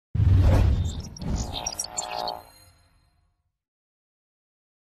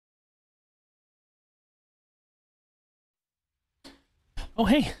Oh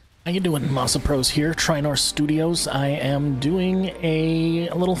hey, how you doing? Mossiprose here, TriNorth Studios. I am doing a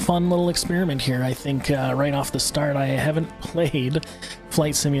little fun little experiment here. I think right off the start I haven't played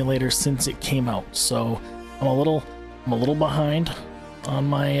Flight Simulator since it came out, so I'm a little behind on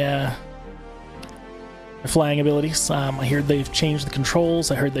my flying abilities. I heard they've changed the controls.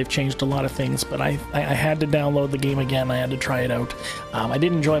 I heard they've changed a lot of things, but I had to download the game again. I had to try it out. I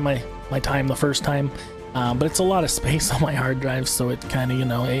did enjoy my time the first time. But it's a lot of space on my hard drive, so it kind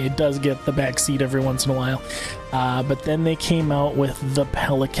of, it does get the back seat every once in a while. But then they came out with the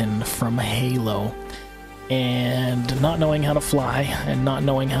Pelican from Halo, and not knowing how to fly, and not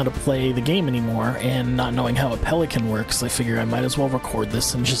knowing how to play the game anymore, and not knowing how a Pelican works, I figure I might as well record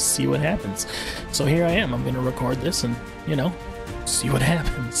this and just see what happens. So here I am, I'm going to record this and, see what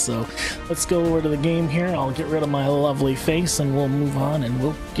happens. So let's go over to the game here. I'll get rid of my lovely face and we'll move on and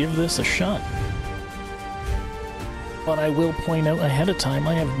we'll give this a shot. But I will point out ahead of time,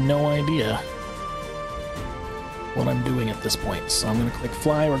 I have no idea what I'm doing at this point. So I'm going to click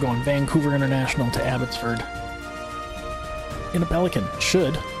fly. We're going Vancouver International to Abbotsford in a Pelican.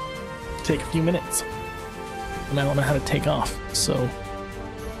 Should take a few minutes. And I don't know how to take off. So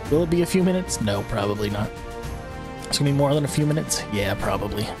will it be a few minutes? No, probably not. It's going to be more than a few minutes? Yeah,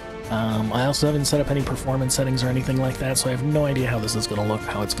 probably. I also haven't set up any performance settings or anything like that, so I have no idea how this is going to look,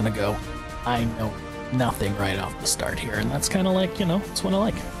 how it's going to go. I know nothing right off the start here, and that's kind of like, that's what I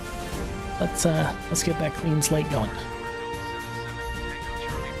like. Let's get that clean slate going.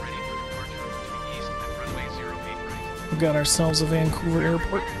 We got ourselves a Vancouver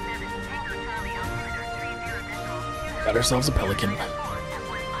airport. Got ourselves a Pelican.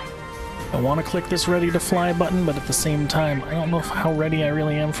 I want to click this ready to fly button, but at the same time, I don't know how ready I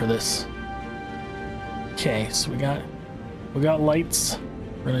really am for this. Okay, so we got lights.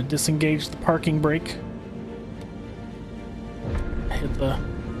 We're going to disengage the parking brake. Hit the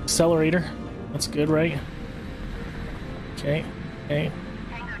accelerator. That's good, right? Okay, okay.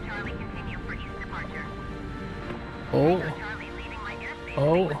 Oh.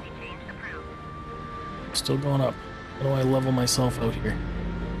 Still going up. How do I level myself out here?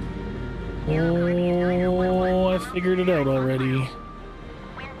 Oh, I figured it out already.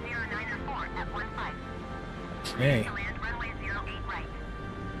 Okay.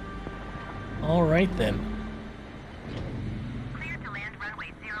 Alright then.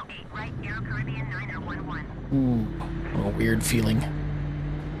 Ooh, a weird feeling.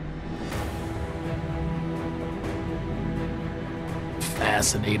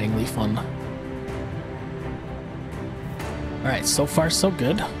 Fascinatingly fun. Alright, so far so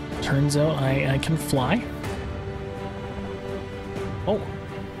good. Turns out I can fly. Oh.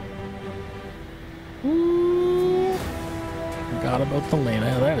 Ooh. Forgot about the land.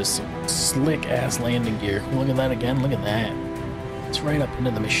 That is some slick ass landing gear. Look at that again. Look at that. It's right up into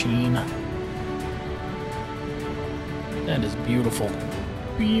the machine. That is beautiful.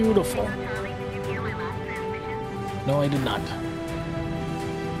 Beautiful. No, I did not.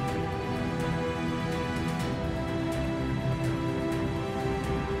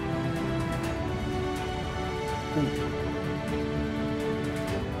 Ooh.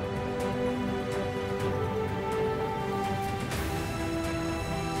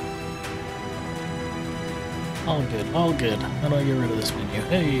 All good, all good. How do I get rid of this menu?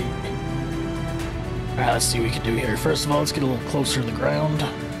 Hey! Alright, let's see what we can do here. First of all, let's get a little closer to the ground.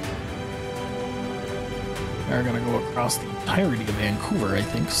 We're gonna go across the entirety of Vancouver, I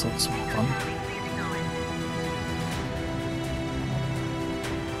think, so this will be fun.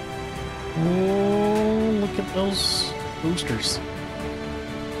 Oh, look at those boosters.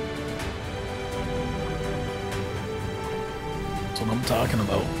 That's what I'm talking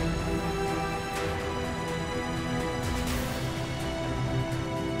about.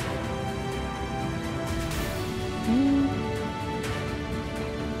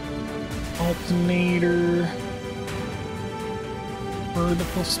 Alternator,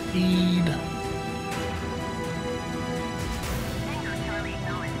 vertical speed.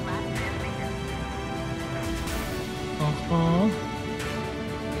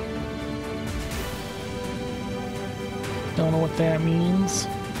 Don't know what that means.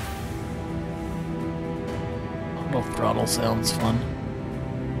 Auto throttle sounds fun.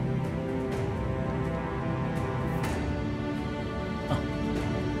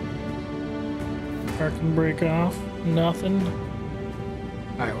 Parking brake off. Nothing.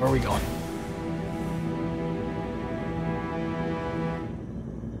 Alright, where are we going?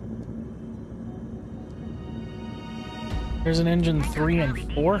 There's an engine 3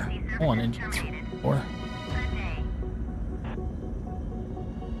 and 4? Oh, an engine 3 and 4.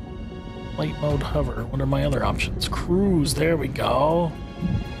 Flight mode, hover. What are my other options? Cruise, there we go.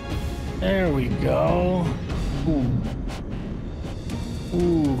 There we go. Ooh.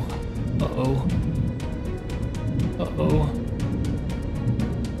 Ooh. Uh-oh. Uh-oh.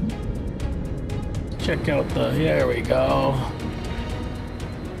 Check out the... There we go.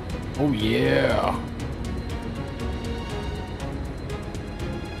 Oh, yeah.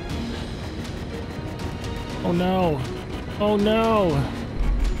 Oh, no. Oh, no.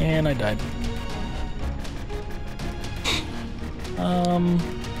 And I died.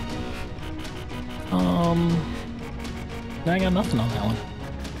 I got nothing on that one.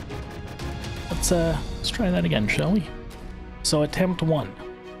 Let's try that again, shall we? So attempt 1.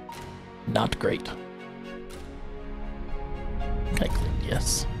 Not great. I clicked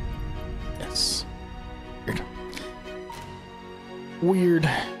yes. Yes. Weird. Weird.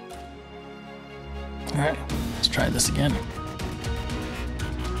 Alright, let's try this again.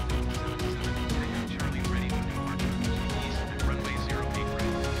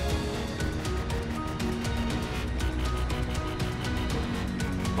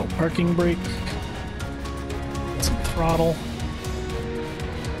 Oh, parking brake. Some throttle.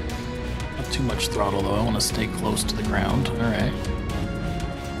 Not too much throttle though, I want to stay close to the ground. Alright.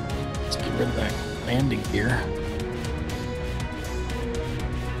 Let's get rid of that landing gear.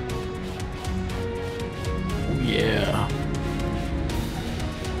 Oh yeah.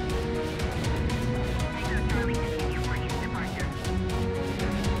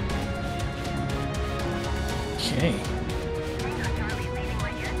 Okay.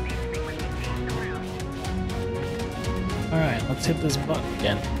 Alright, let's hit this button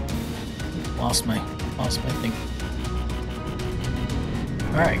again. Lost my thing.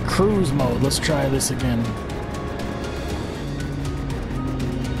 Alright, cruise mode. Let's try this again.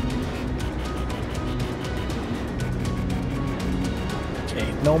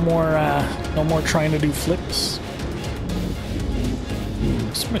 Okay, no more trying to do flips.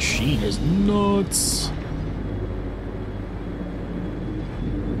 This machine is nuts.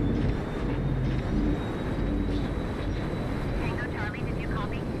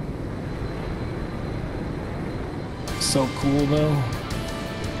 So cool though.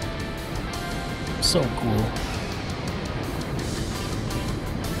 So cool.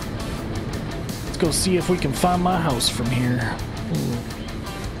 Let's go see if we can find my house from here. Ooh.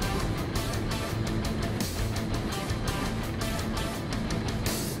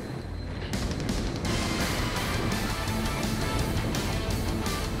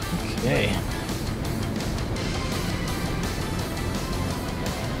 Okay.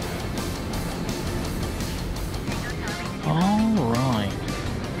 Alright.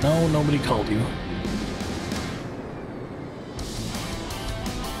 No, nobody called you.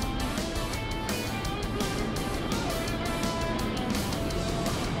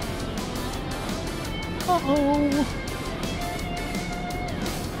 Uh-oh.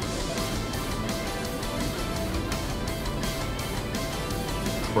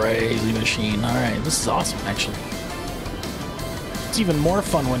 Crazy machine. Alright, this is awesome, actually. It's even more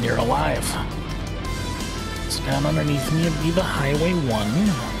fun when you're alive. So down underneath me would be the Highway 1.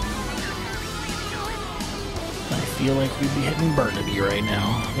 I feel like we'd be hitting Burnaby right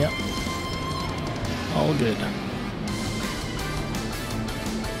now. Yep. All good.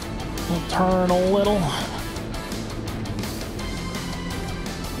 We'll turn a little.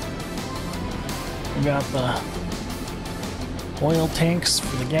 We got the oil tanks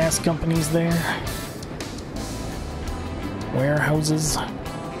for the gas companies there. Warehouses.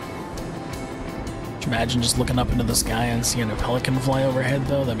 Could you imagine just looking up into the sky and seeing a Pelican fly overhead,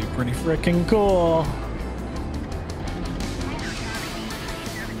 though? That'd be pretty freaking cool.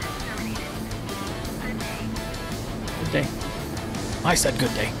 Good day. I said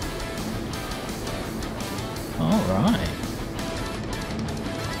good day. Alright.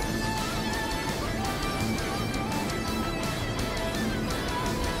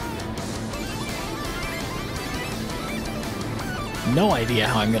 No idea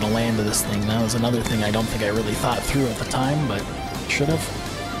how I'm gonna land this thing. That was another thing I don't think I really thought through at the time, but should have.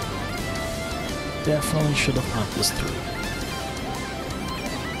 Definitely should have thought this through.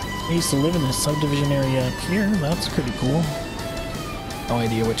 I used to live in this subdivision area up here. That's pretty cool. No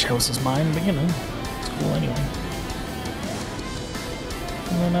idea which house is mine, but you know, it's cool anyway.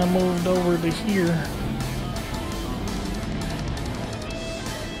 And then I moved over to here.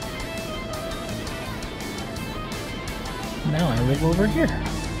 Now I live over here.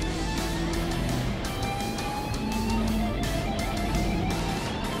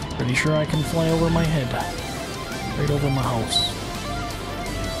 Pretty sure I can fly over my head. Right over my house.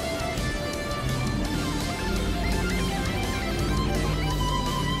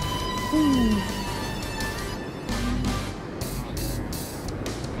 Ooh.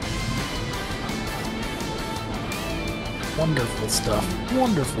 Wonderful stuff.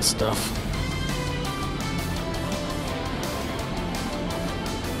 Wonderful stuff.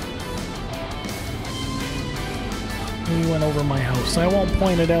 We went over my house. I won't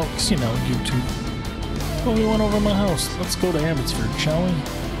point it out because, you know, YouTube. But we went over my house. Let's go to Abbotsford, shall we?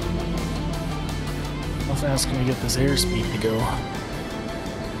 How fast can we get this airspeed to go?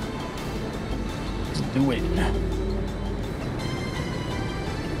 Let's do it.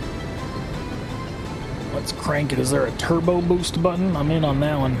 Let's crank it. Is there a turbo boost button? I'm in on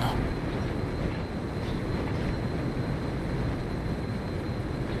that one.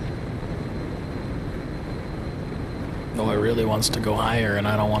 Oh, it really wants to go higher and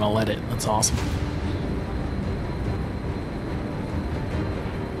I don't want to let it. That's awesome.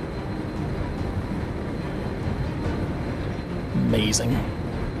 Amazing.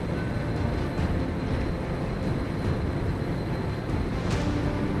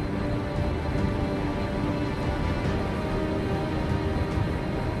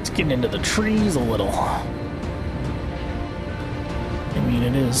 Let's get into the trees a little. I mean,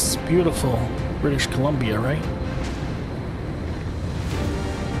 it is beautiful British Columbia, right?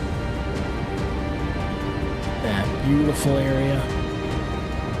 That beautiful area.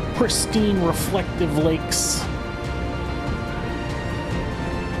 Pristine, reflective lakes.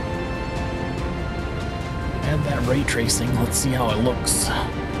 Add that ray tracing. Let's see how it looks.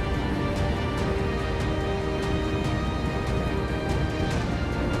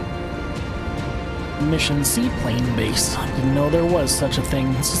 Mission Seaplane Base. Didn't know there was such a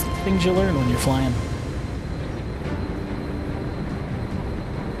thing. It's just things you learn when you're flying.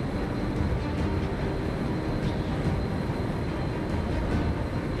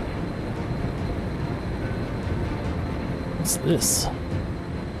 What's this?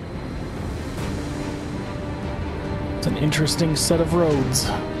 It's an interesting set of roads.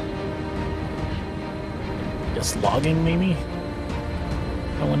 Guess logging, maybe?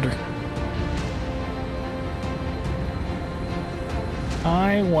 I wonder.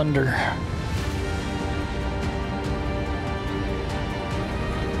 I wonder.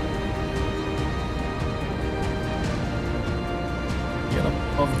 Get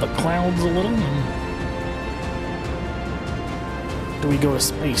above the clouds a little. Do we go to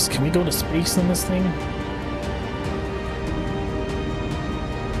space? Can we go to space in this thing?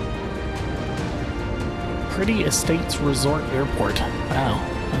 Pretty Estates Resort Airport. Wow,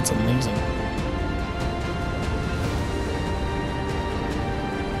 that's amazing.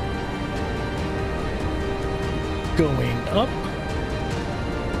 Going up.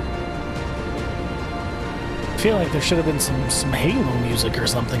 I feel like there should have been some Halo music or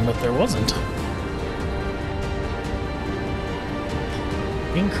something, but there wasn't.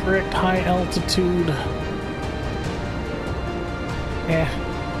 Incorrect high altitude.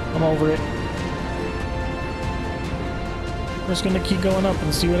 I'm over it. We're just gonna keep going up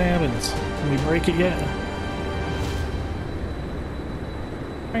and see what happens. Can we break it yet?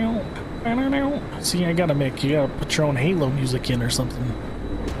 See, you gotta put your own Halo music in or something.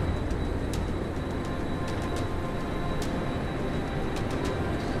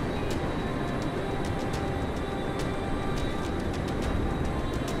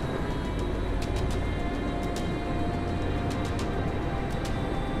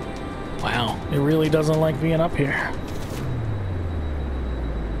 Wow, it really doesn't like being up here.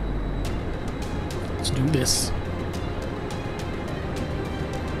 Let's do this.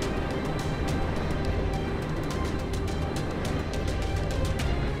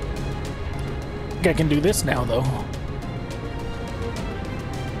 I think I can do this now, though.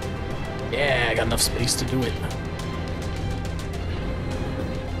 Yeah, I got enough space to do it.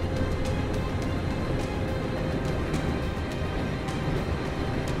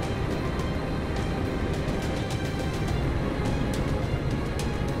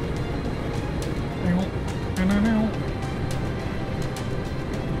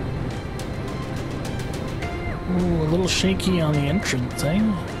 Ooh, a little shaky on the entrance, eh?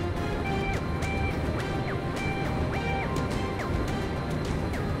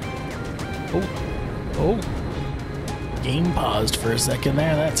 Oh, game paused for a second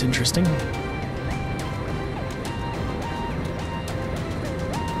there. That's interesting.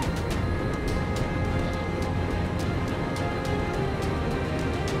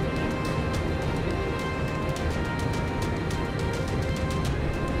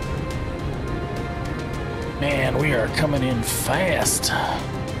 Man, we are coming in fast.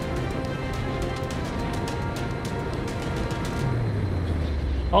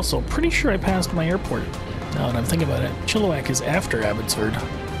 Also, pretty sure I passed my airport. Now that I'm thinking about it, Chilliwack is after Abbotsford.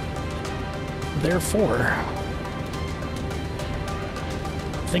 Therefore,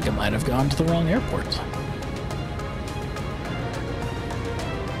 I think I might have gone to the wrong airport.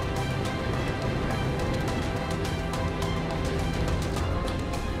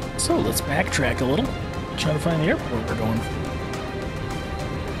 So let's backtrack a little, try to find the airport we're going for.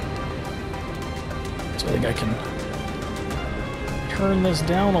 So I think I can turn this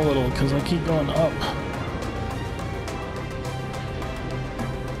down a little because I keep going up.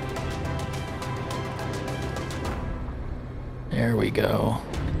 There we go.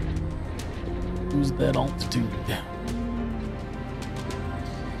 Who's that altitude?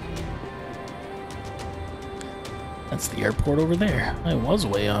 That's the airport over there. I was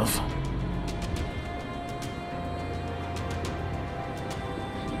way off.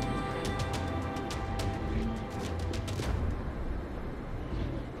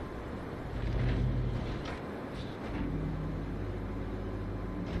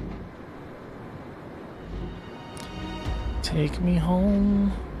 Take me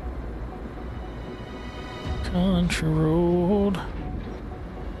home, country road.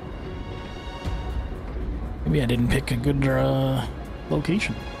 Maybe I didn't pick a good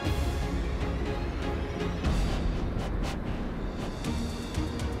location.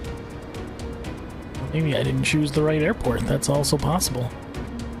 Maybe I didn't choose the right airport. That's also possible.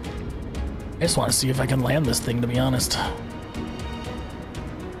 I just want to see if I can land this thing, to be honest.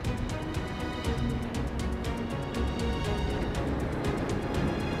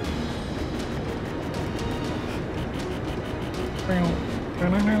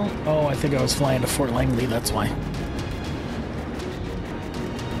 Oh, I think I was flying to Fort Langley, that's why.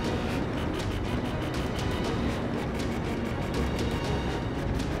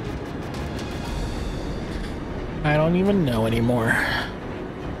 I don't even know anymore.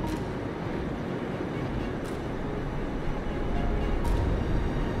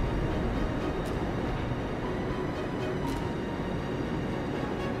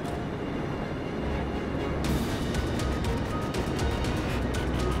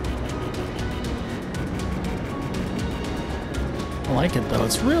 I like it though,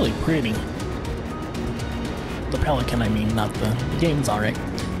 it's really pretty. The Pelican, I mean, not the game's alright.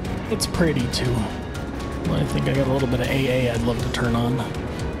 It's pretty too. I think I got a little bit of AA I'd love to turn on.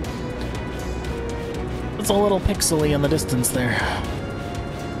 It's a little pixely in the distance there.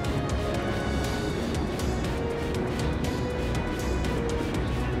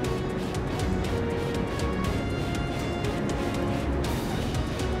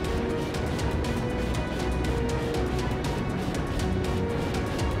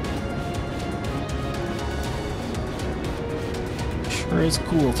 Sure is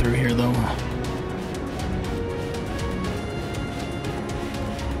cool through here though.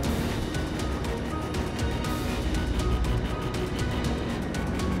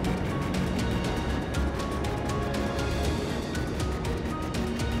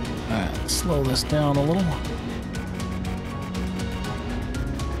 Slow this down a little.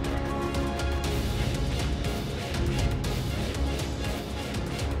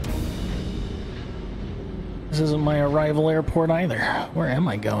 This isn't my arrival airport either. Where am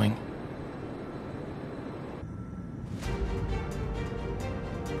I going?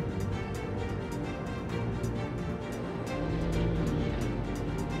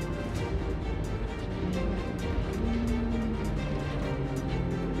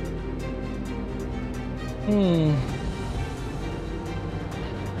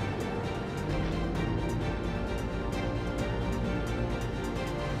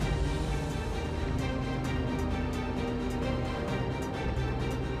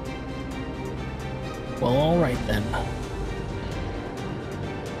 Well, alright then.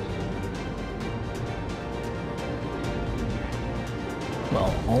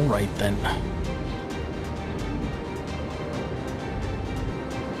 Well, alright then.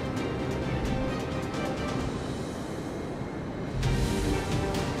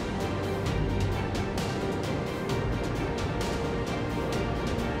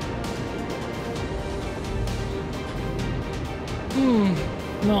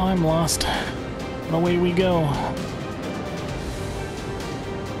 No, I'm lost. Away we go.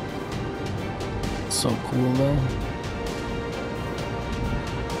 So cool though.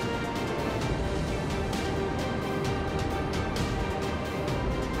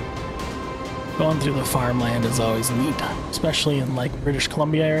 Going through the farmland is always neat, especially in like British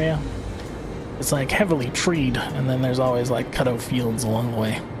Columbia area. It's like heavily treed, and then there's always like cutout fields along the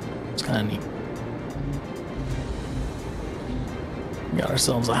way. It's kind of neat. Got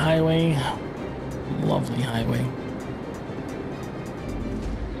ourselves a highway. Lovely highway.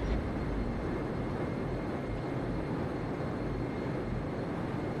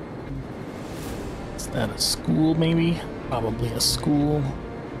 Is that a school maybe? Probably a school.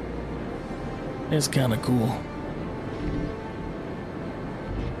 It's kind of cool.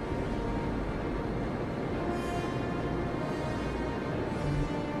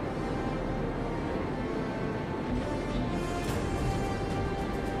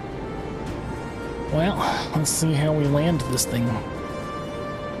 Well, let's see how we land this thing.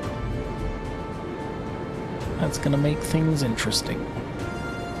 That's gonna make things interesting.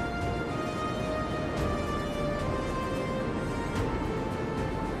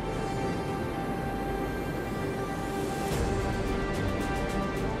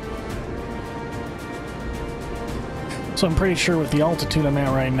 So I'm pretty sure with the altitude I'm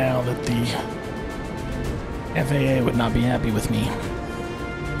at right now that the FAA would not be happy with me.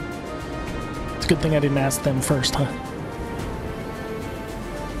 It's a good thing I didn't ask them first, huh?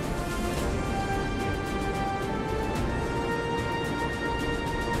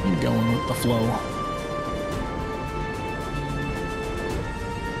 You're going with the flow.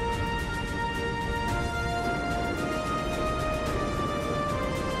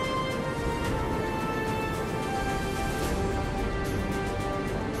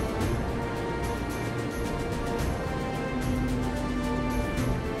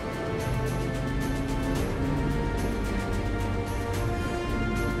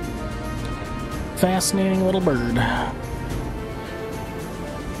 Fascinating little bird.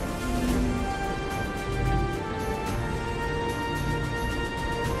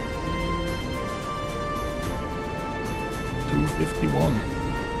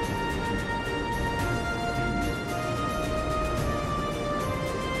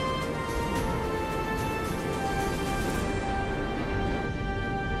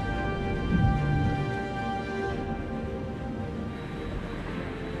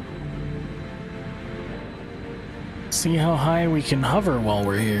 See how high we can hover while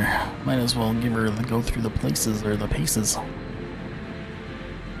we're here. Might as well give her the go through the places or the paces.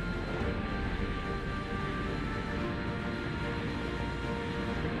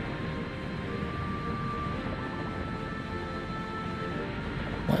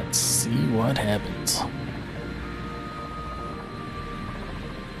 Let's see what happens.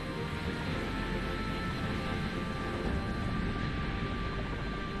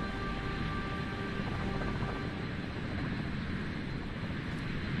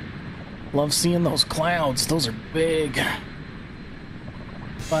 Love seeing those clouds. Those are big.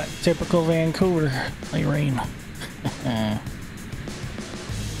 But typical Vancouver. Light rain.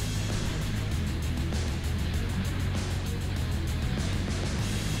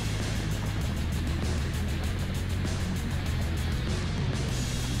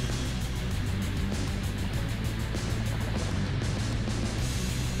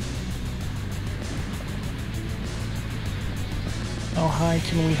 How high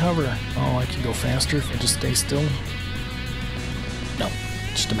can we hover? Oh, I can go faster if I just stay still. No,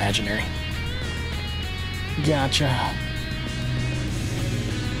 just imaginary. Gotcha.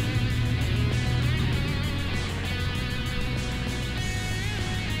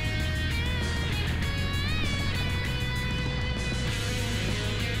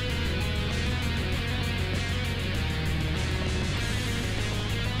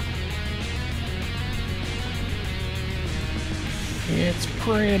 It's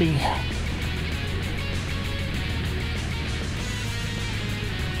pretty.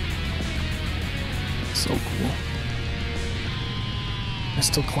 So cool. Am I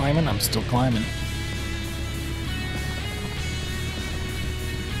still climbing? I'm still climbing.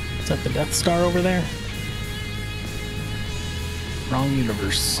 Is that the Death Star over there? Wrong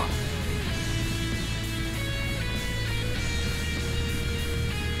universe.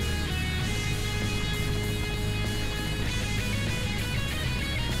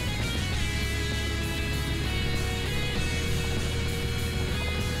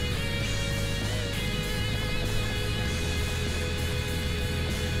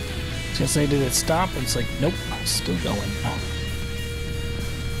 I was gonna say, did it stop? It's like, nope, still going.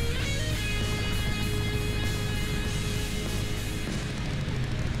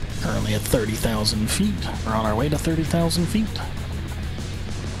 Currently at 30,000 feet. We're on our way to 30,000 feet.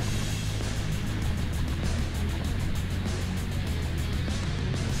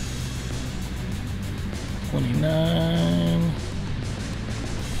 $29.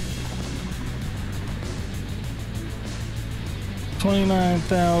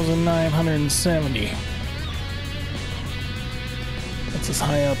 29,970. That's as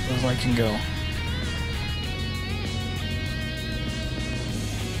high up as I can go.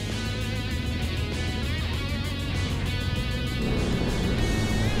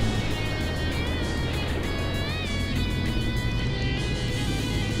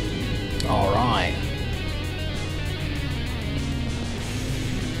 All right.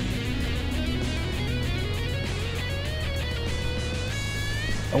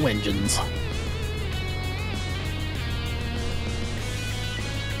 No engines.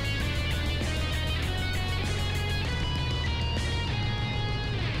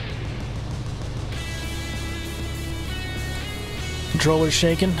 controller's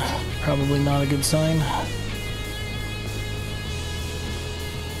shaking. Probably not a good sign.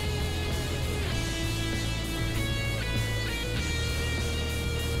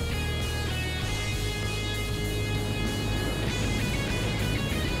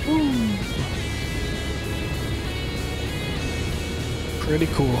 Pretty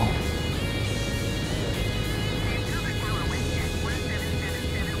cool.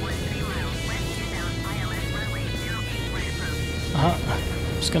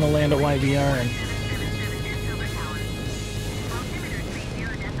 Just gonna land at YVR and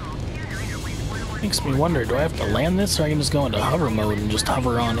makes me wonder, do I have to land this or I can just go into hover mode and just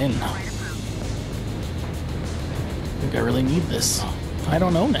hover on in? I think I really need this. I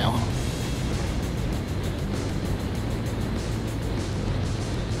don't know now.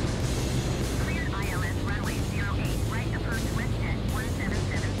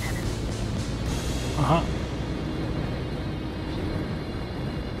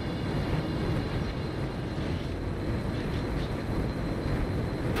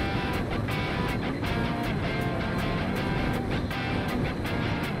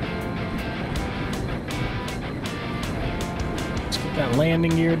 That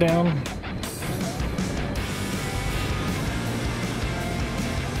landing gear down.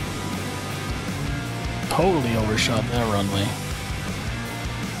 Totally overshot that runway. I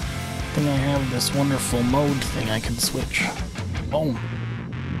think I have this wonderful mode thing I can switch. Boom.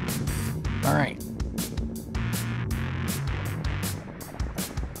 Alright.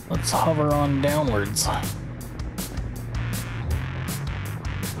 Let's hover on downwards.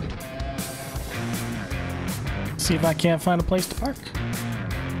 See if I can't find a place to park.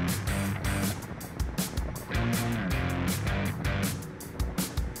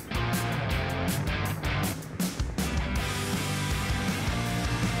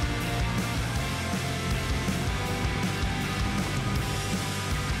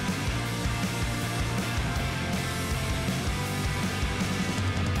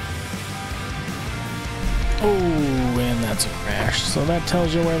 Oh, and that's a crash. So that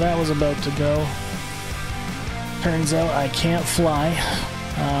tells you where that was about to go. Turns out I can't fly,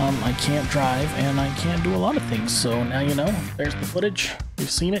 I can't drive, and I can't do a lot of things. So now you know. There's the footage.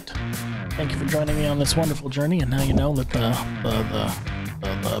 You've seen it. Thank you for joining me on this wonderful journey. And now you know that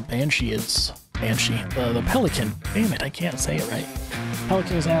the Banshee is Banshee. The Pelican. Damn it, I can't say it right.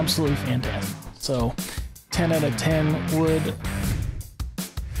 Pelican is absolutely fantastic. So 10 out of 10 would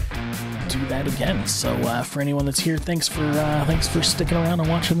do that again. So for anyone that's here, thanks for sticking around and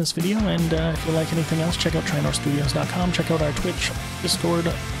watching this video. And if you like anything else, check out TriNorthStudios.com. Check out our Twitch, Discord,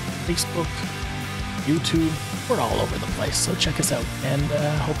 Facebook, YouTube. We're all over the place, so check us out. And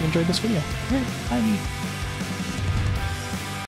hope you enjoyed this video. All right, bye.